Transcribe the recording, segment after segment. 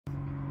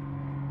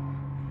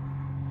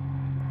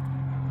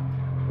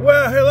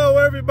Well, hello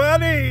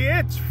everybody.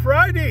 It's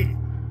Friday.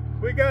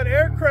 We got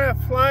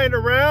aircraft flying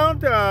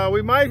around.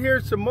 We might hear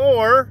some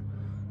more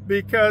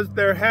because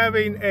they're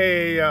having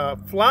a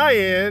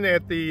fly-in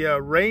at the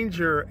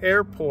Ranger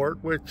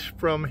Airport, which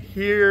from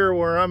here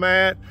where I'm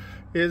at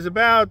is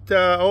about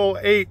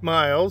 8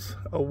 miles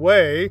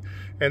away.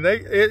 And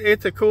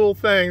it's a cool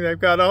thing. They've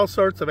got all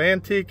sorts of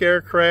antique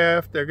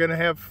aircraft. They're going to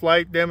have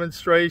flight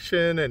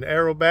demonstration and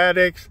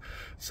aerobatics.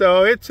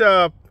 So it's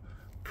a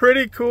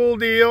pretty cool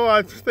deal.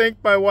 I think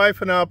my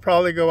wife and I'll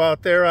probably go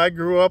out there. I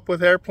grew up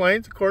with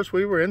airplanes. Of course,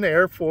 we were in the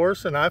Air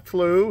Force and I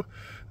flew.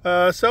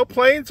 So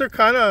planes are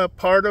kind of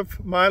part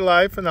of my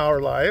life and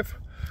our life.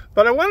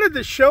 But I wanted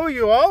to show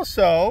you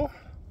also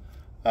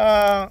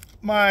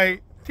my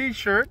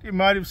t-shirt. You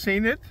might have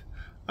seen it.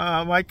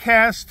 My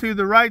cast to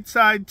the right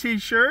side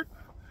t-shirt.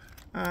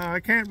 I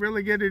can't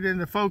really get it in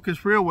the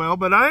focus real well,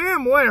 but I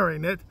am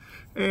wearing it.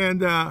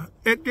 And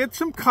it gets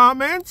some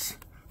comments.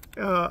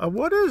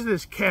 What is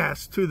this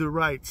cast to the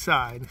right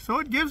side? So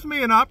it gives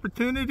me an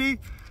opportunity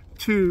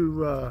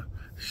to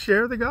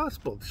share the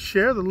gospel, to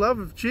share the love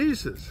of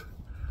Jesus.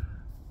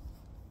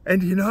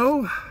 And you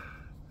know,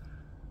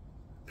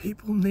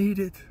 people need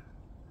it.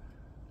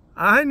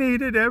 I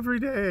need it every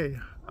day.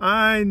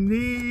 I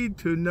need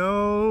to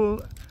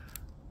know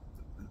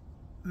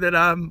that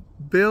I'm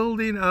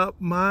building up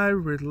my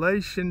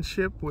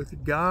relationship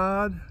with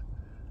God,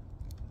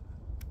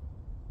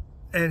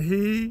 and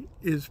He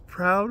is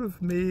proud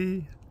of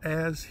me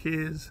as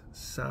His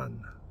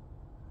son.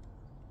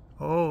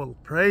 Oh,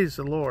 praise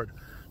the Lord.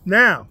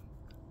 Now,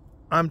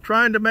 I'm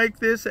trying to make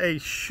this a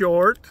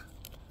short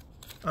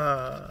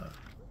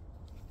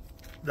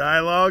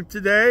dialogue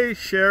today,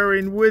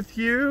 sharing with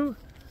you,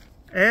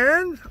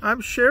 and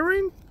I'm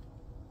sharing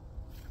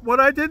what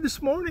I did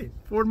this morning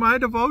for my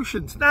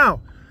devotions.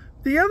 Now,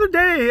 the other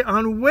day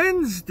on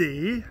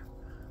Wednesday,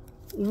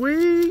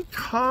 we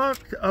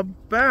talked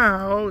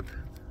about,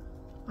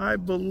 I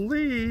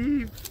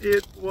believe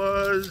it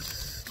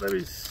was, let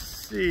me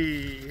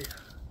see,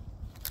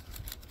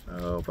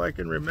 oh, if I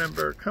can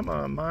remember, come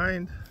on,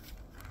 mind.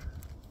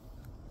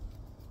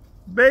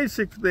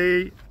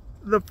 Basically,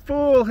 the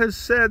fool has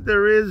said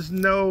there is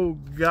no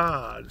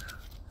God.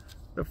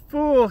 The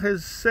fool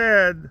has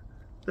said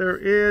there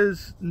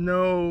is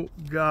no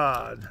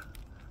God.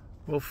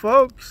 Well,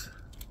 folks,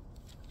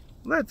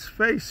 let's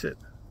face it.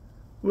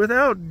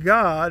 Without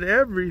God,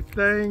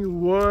 everything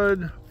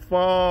would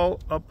fall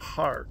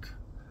apart.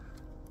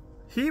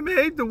 He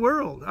made the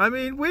world. I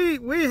mean,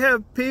 we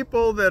have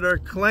people that are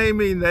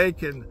claiming they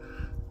can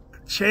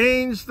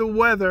change the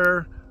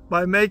weather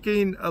by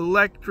making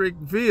electric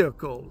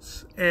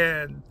vehicles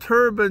and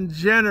turbine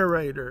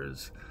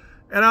generators.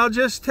 And I'll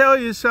just tell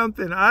you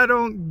something, I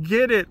don't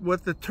get it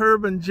with the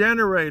turbine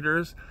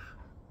generators.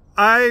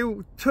 I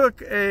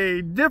took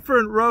a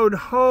different road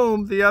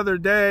home the other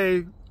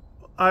day.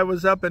 I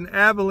was up in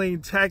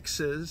Abilene,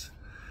 Texas,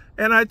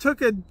 and I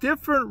took a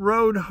different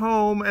road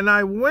home, and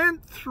I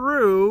went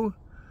through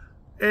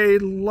a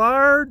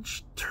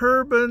large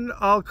turbine,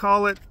 I'll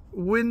call it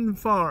wind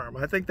farm.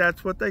 I think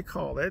that's what they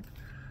call it.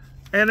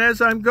 And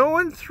as I'm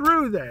going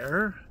through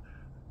there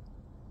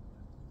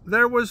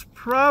was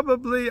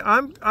probably,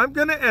 I'm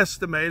going to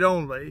estimate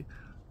only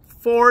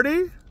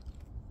 40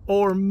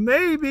 or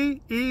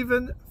maybe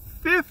even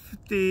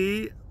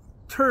 50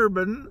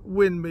 turbine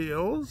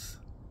windmills.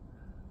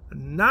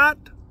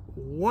 Not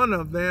one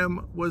of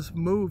them was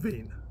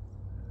moving.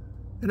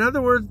 In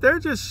other words, they're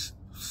just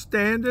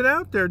standing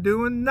out there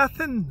doing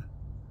nothing.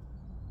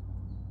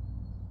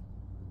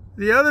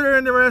 The other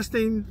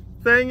interesting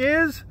thing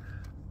is,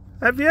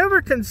 have you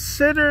ever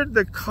considered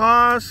the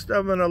cost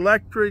of an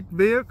electric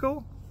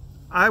vehicle?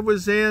 I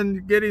was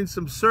in getting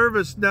some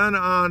service done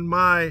on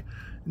my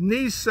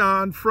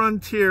Nissan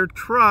Frontier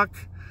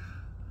truck.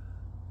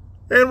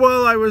 And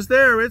while I was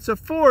there, it's a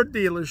Ford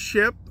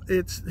dealership.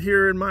 It's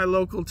here in my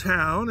local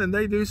town, and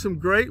they do some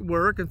great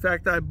work. In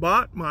fact, I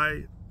bought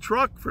my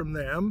truck from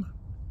them.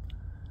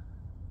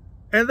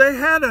 And they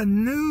had a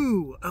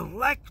new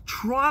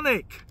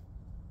electronic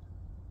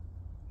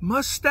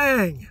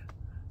Mustang.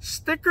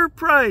 Sticker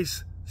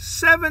price,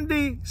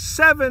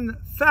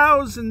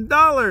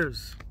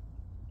 $77,000.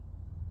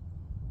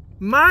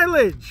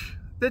 Mileage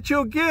that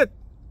you'll get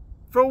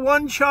for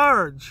one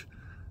charge,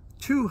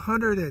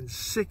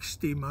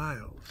 260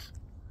 miles.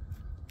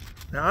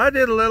 Now, I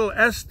did a little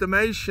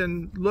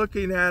estimation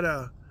looking at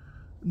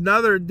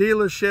another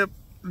dealership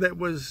that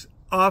was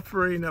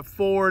offering a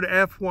Ford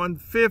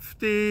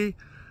F-150.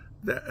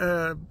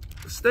 The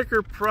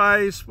sticker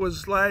price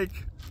was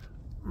like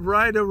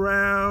right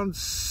around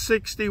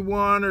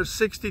 $61,000 or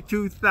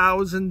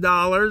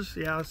 $62,000.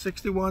 Yeah,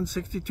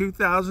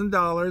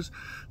 $62,000.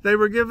 They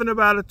were given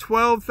about a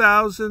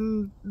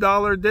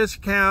 $12,000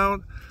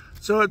 discount,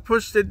 so it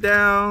pushed it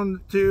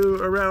down to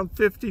around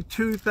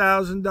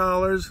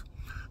 $52,000.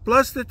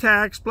 Plus the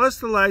tax, plus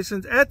the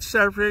license,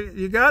 etc.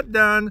 You got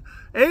done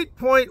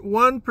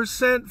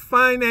 8.1%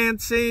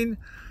 financing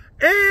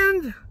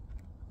and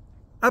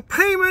a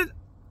payment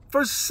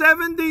for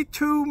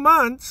 72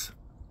 months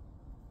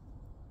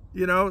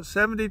You know,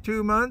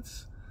 72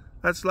 months,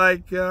 that's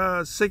like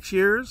 6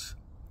 years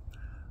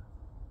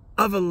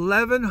of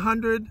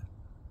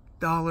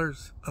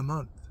 $1,100 a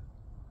month.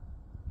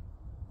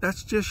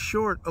 That's just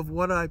short of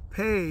what I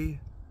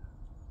pay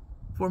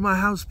for my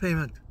house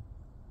payment.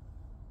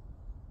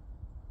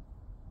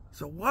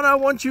 So what I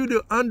want you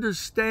to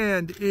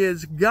understand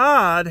is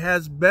God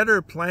has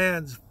better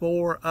plans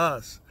for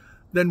us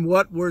than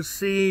what we're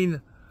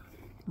seeing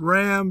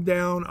rammed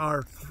down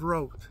our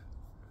throat.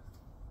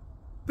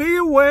 Be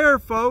aware,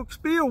 folks.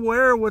 Be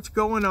aware of what's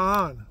going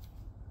on.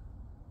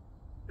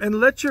 And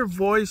let your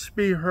voice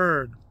be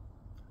heard.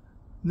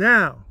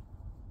 Now,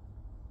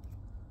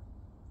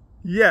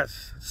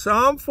 yes,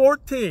 Psalm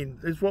 14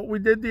 is what we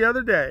did the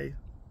other day.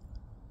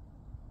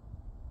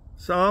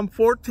 Psalm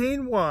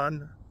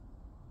 14:1.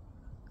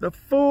 The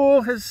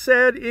fool has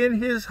said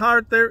in his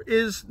heart, there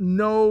is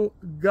no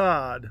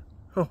God.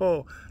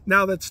 Oh,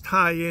 now let's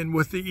tie in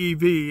with the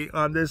EV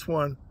on this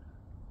one.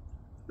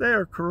 They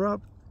are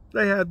corrupt.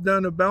 They have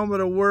done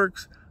abominable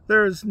works.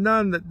 There is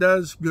none that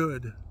does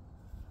good.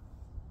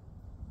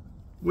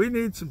 We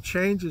need some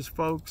changes,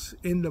 folks,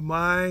 in the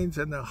minds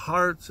and the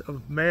hearts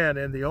of men.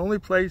 And the only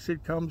place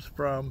it comes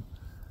from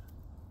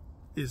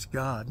is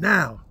God.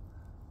 Now,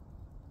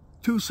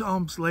 2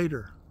 Psalms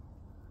later,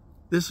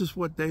 this is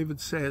what David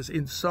says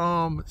in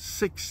Psalm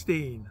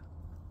 16.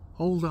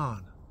 Hold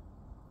on.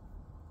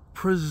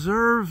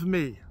 Preserve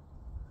me.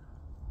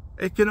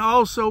 It can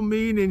also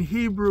mean in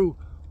Hebrew,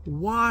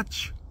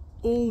 watch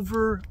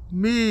over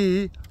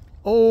me,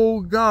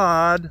 O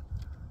God,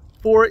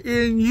 for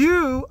in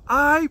you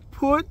I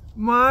put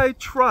my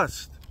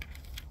trust.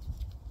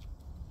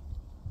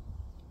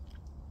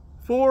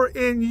 For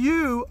in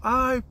you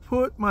I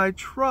put my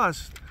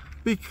trust,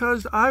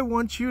 because I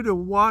want you to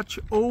watch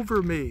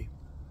over me.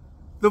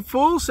 The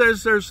fool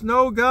says there's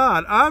no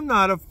God. I'm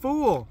not a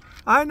fool.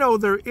 I know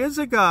there is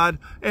a God,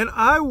 and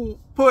I will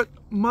put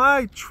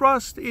my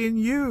trust in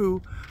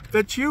you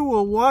that you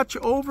will watch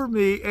over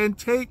me and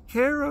take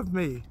care of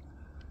me.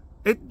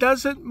 It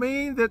doesn't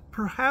mean that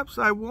perhaps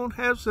I won't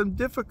have some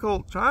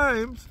difficult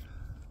times,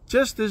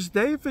 just as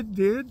David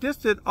did,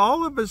 just as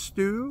all of us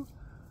do.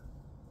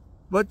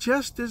 But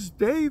just as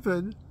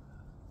David,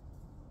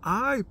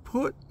 I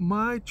put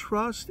my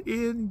trust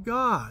in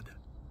God.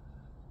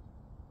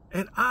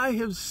 And I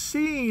have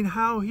seen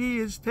how he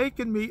has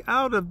taken me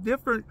out of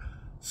different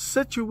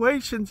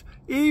situations,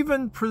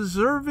 even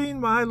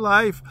preserving my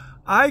life.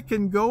 I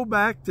can go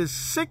back to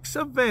 6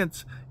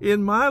 events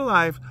in my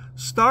life,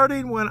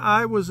 starting when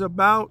I was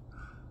about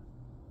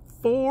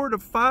 4 to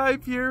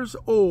 5 years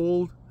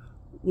old,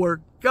 where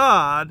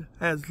God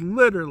has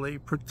literally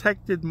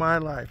protected my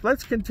life.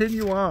 Let's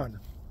continue on.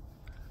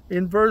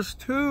 In verse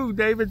 2,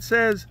 David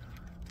says,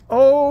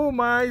 "O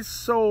my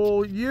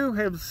soul, you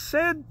have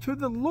said to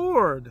the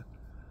Lord,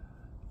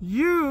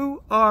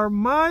 you are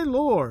my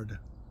Lord.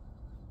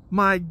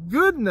 My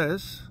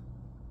goodness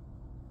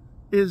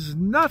is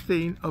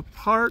nothing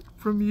apart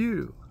from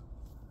you."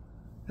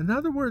 In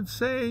other words,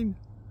 saying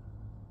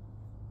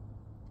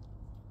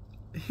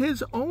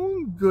his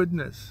own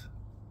goodness,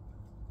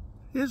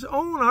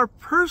 our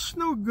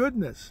personal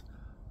goodness,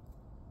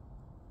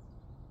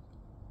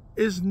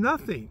 is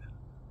nothing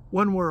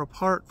when we're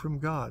apart from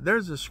God.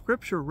 There's a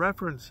scripture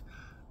reference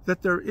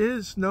that there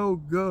is no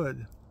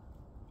good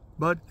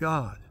but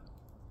God.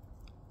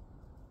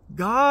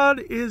 God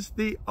is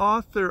the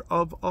author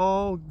of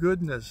all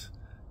goodness,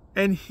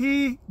 and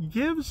he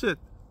gives it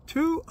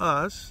to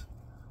us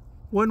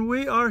when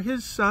we are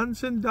his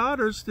sons and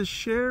daughters to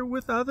share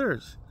with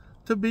others,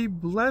 to be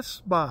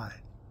blessed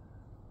by.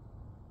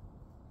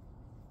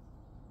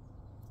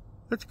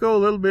 Let's go a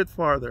little bit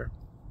farther.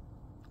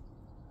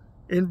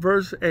 In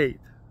verse 8,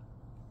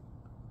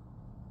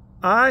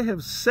 I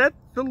have set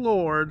the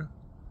Lord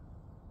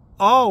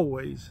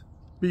always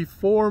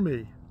before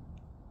me,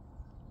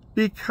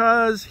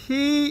 because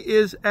he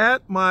is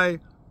at my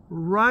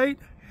right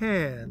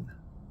hand,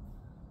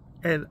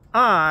 and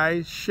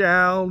I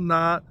shall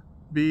not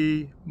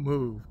be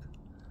moved.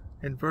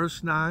 In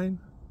verse 9,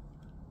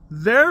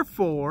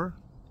 therefore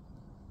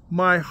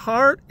my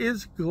heart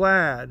is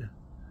glad,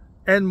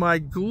 and my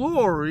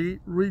glory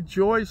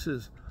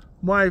rejoices.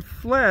 My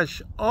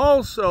flesh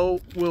also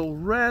will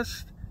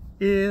rest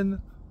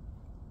in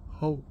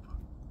hope.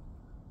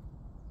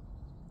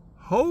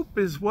 Hope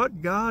is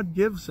what God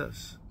gives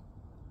us.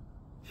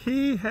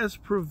 He has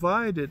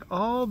provided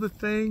all the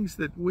things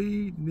that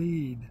we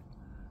need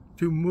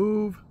to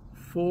move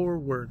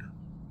forward.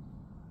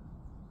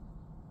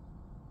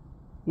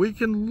 We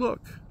can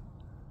look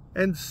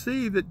and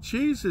see that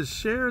Jesus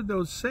shared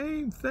those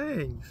same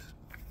things.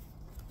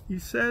 He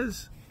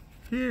says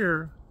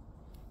here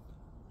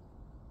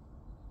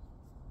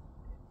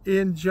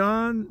in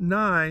John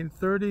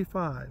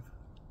 9:35,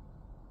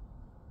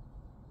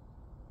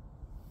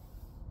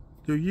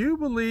 do you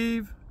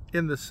believe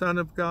in the Son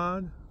of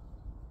God?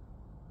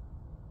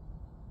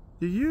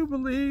 Do you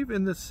believe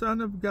in the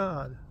Son of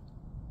God?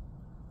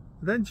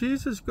 Then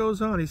Jesus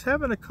goes on. He's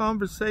having a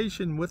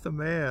conversation with a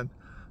man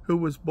who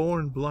was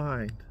born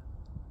blind.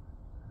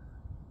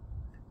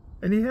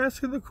 And he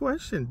asked him the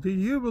question, do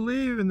you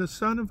believe in the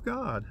Son of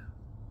God?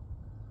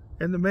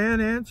 And the man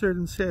answered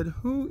and said,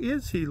 who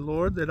is he,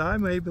 Lord, that I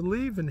may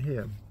believe in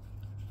him?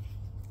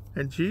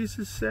 And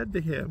Jesus said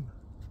to him,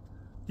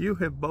 you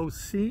have both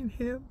seen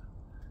him,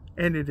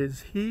 and it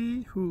is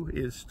he who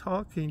is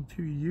talking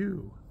to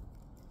you.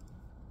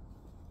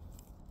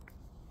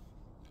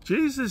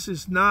 Jesus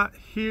is not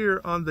here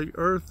on the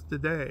earth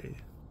today.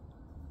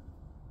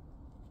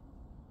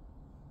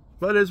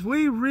 But as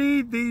we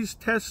read these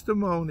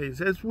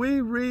testimonies, as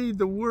we read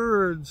the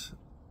words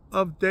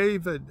of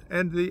David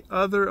and the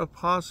other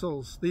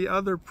apostles, the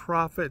other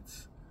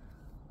prophets,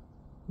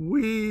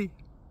 we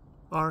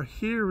are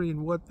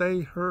hearing what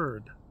they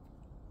heard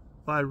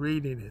by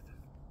reading it.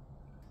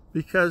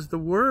 Because the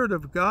Word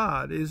of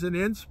God is an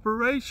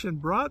inspiration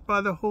brought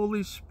by the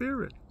Holy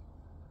Spirit.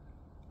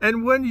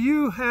 And when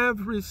you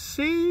have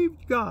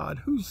received God,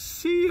 who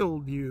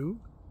sealed you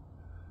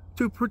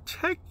to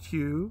protect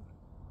you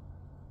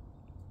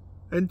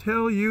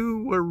until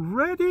you were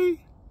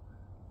ready,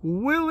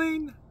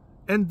 willing,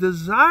 and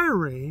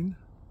desiring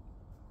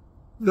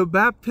the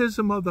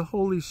baptism of the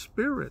Holy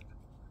Spirit,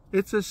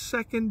 it's a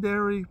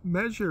secondary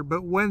measure.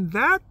 But when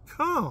that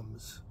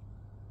comes,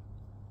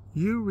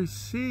 you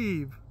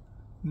receive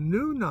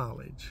new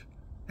knowledge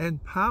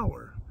and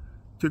power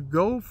to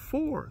go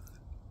forth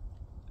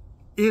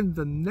in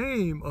the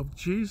name of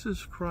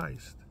Jesus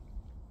Christ.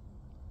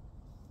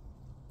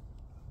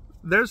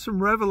 There's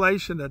some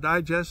revelation that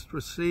I just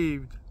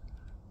received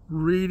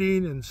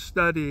reading and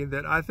studying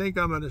that I think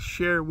I'm going to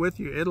share with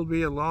you. It'll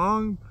be a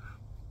long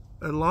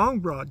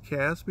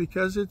broadcast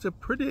because it's a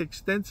pretty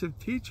extensive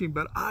teaching,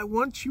 but I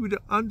want you to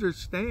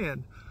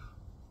understand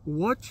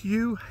what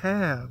you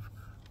have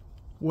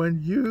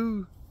when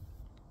you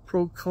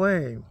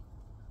proclaim,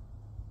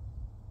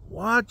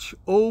 watch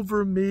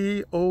over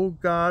me, O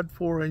God,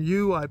 for in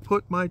you I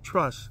put my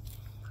trust.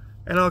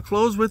 And I'll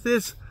close with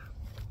this.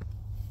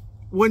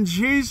 When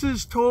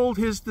Jesus told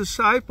his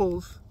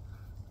disciples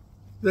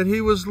that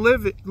he was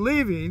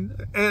leaving,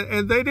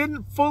 and they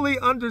didn't fully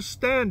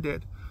understand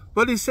it,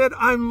 but he said,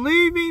 I'm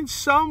leaving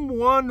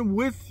someone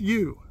with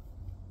you.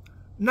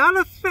 Not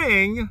a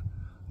thing,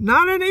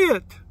 not an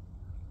it,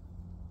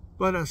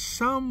 but a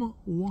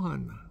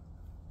someone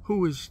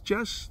who is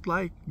just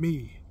like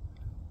me.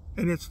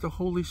 And it's the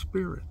Holy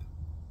Spirit.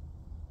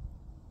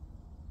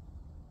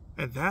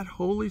 And that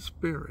Holy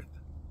Spirit,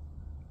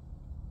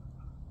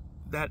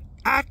 that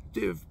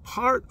active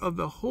part of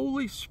the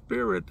Holy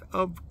Spirit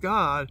of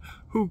God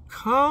who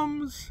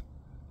comes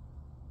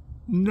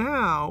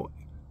now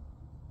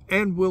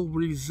and will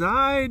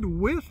reside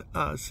with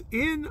us,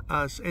 in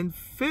us, and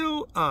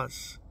fill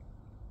us,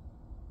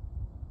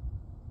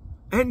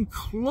 and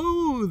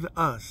clothe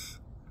us.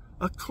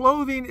 A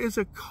clothing is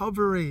a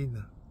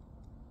covering.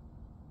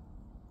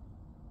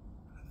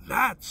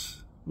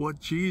 That's what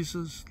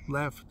Jesus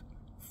left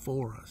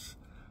for us.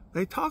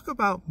 They talk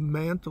about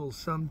mantles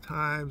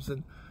sometimes,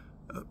 and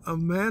a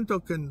mantle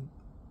can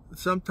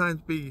sometimes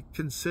be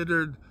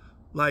considered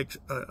like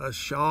a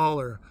shawl,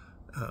 or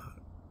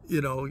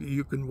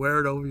you can wear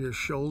it over your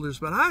shoulders.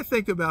 But I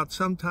think about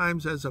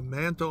sometimes as a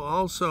mantle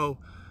also,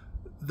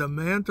 the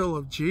mantle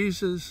of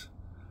Jesus.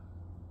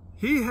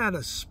 He had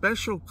a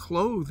special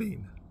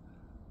clothing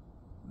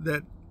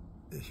that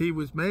he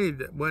was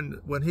made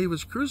when he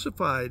was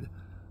crucified.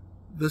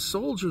 The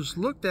soldiers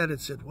looked at it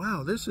and said,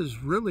 wow, this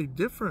is really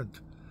different.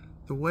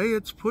 The way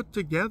it's put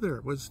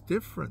together was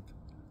different.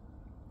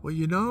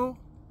 Well,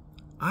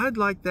 I'd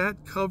like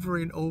that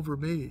covering over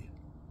me,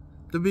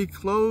 to be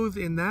clothed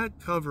in that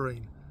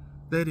covering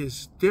that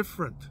is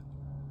different.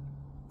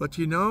 But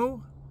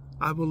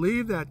I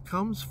believe that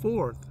comes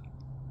forth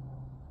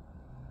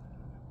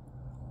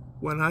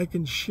when I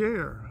can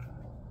share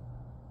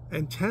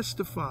and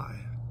testify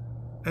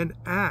and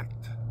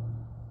act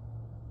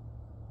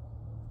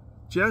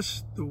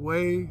just the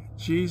way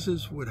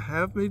Jesus would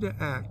have me to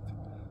act,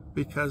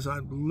 because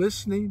I'm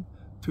listening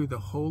to the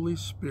Holy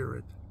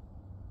Spirit.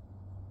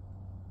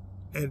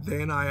 And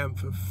then I am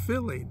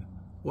fulfilling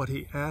what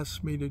he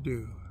asks me to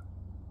do.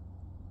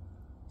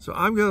 So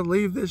I'm going to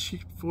leave this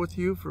with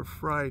you for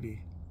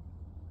Friday.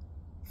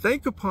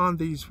 Think upon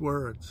these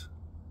words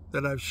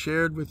that I've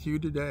shared with you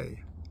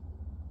today,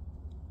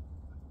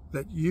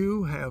 that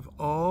you have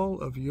all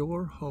of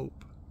your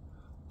hope,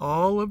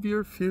 all of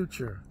your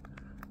future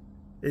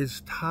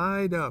is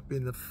tied up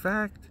in the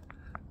fact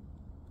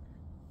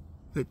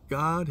that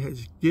God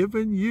has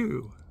given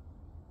you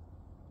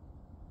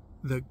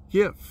the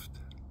gift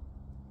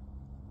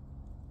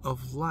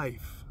of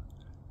life,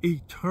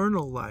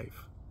 eternal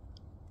life,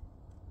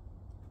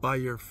 by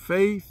your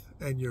faith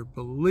and your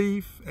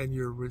belief and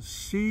your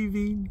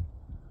receiving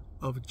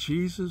of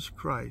Jesus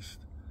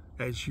Christ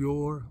as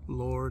your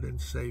Lord and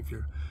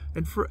Savior.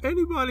 And for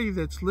anybody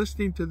that's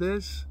listening to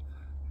this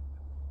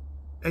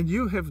and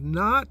you have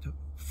not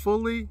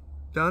fully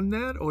done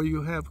that, or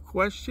you have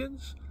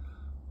questions,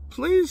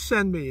 please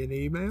send me an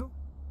email.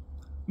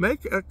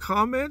 Make a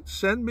comment,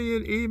 send me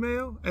an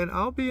email, and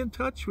I'll be in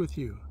touch with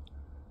you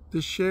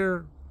to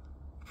share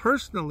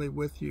personally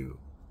with you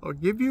or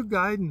give you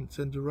guidance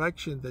and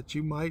direction that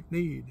you might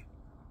need.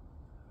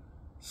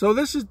 So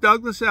this is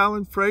Douglas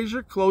Allen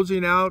Frazier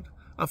closing out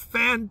a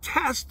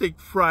fantastic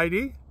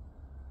Friday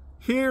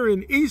here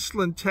in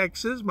Eastland,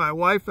 Texas. My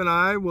wife and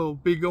I will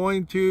be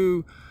going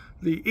to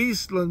the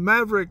Eastland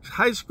Mavericks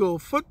High School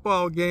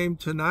football game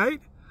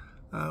tonight.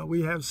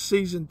 We have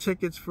season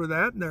tickets for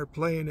that, and they're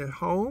playing at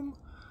home.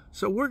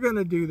 So we're going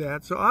to do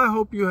that. So I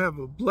hope you have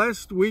a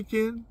blessed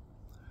weekend.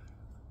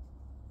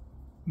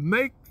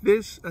 Make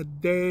this a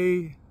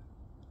day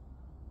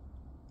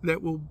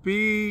that will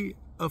be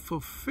a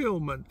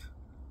fulfillment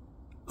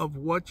of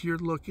what you're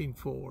looking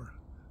for.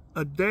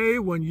 A day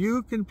when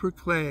you can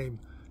proclaim,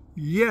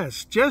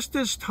 yes, just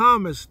as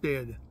Thomas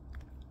did,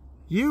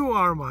 you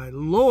are my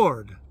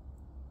Lord.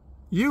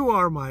 You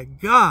are my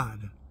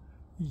God.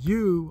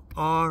 You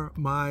are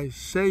my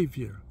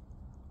Savior.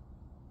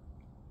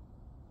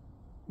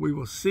 We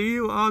will see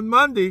you on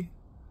Monday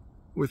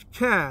with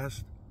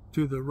Cast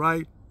to the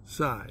Right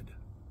Side.